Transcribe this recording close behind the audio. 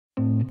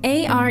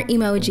AR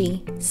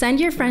emoji. Send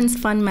your friends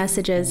fun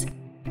messages.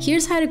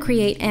 Here's how to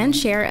create and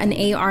share an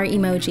AR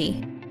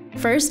emoji.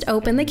 First,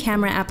 open the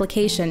camera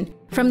application.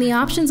 From the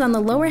options on the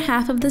lower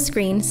half of the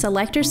screen,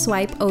 select or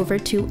swipe over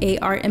to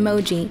AR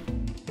emoji.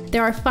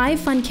 There are 5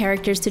 fun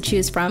characters to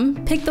choose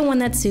from. Pick the one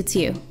that suits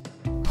you.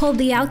 Hold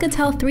the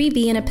Alcatel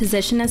 3B in a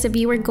position as if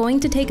you were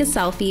going to take a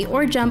selfie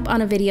or jump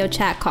on a video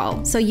chat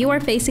call, so you are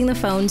facing the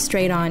phone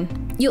straight on.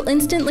 You'll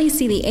instantly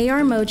see the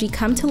AR emoji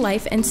come to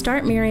life and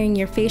start mirroring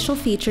your facial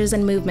features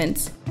and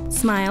movements.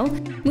 Smile,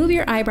 move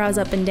your eyebrows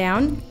up and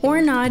down,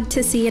 or nod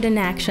to see it in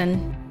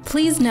action.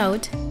 Please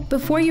note,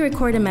 before you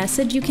record a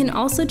message, you can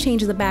also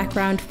change the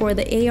background for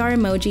the AR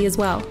emoji as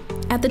well.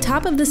 At the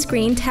top of the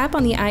screen, tap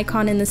on the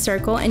icon in the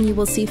circle and you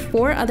will see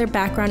 4 other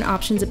background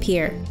options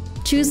appear.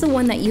 Choose the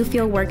one that you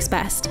feel works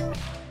best.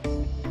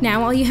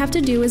 Now all you have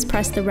to do is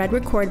press the red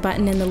record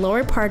button in the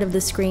lower part of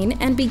the screen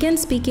and begin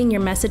speaking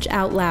your message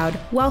out loud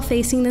while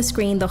facing the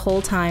screen the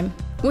whole time.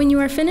 When you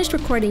are finished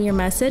recording your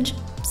message,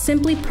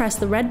 simply press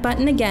the red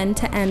button again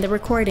to end the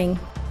recording.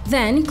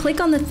 Then, click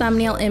on the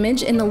thumbnail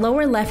image in the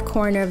lower left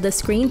corner of the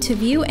screen to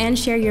view and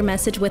share your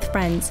message with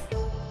friends.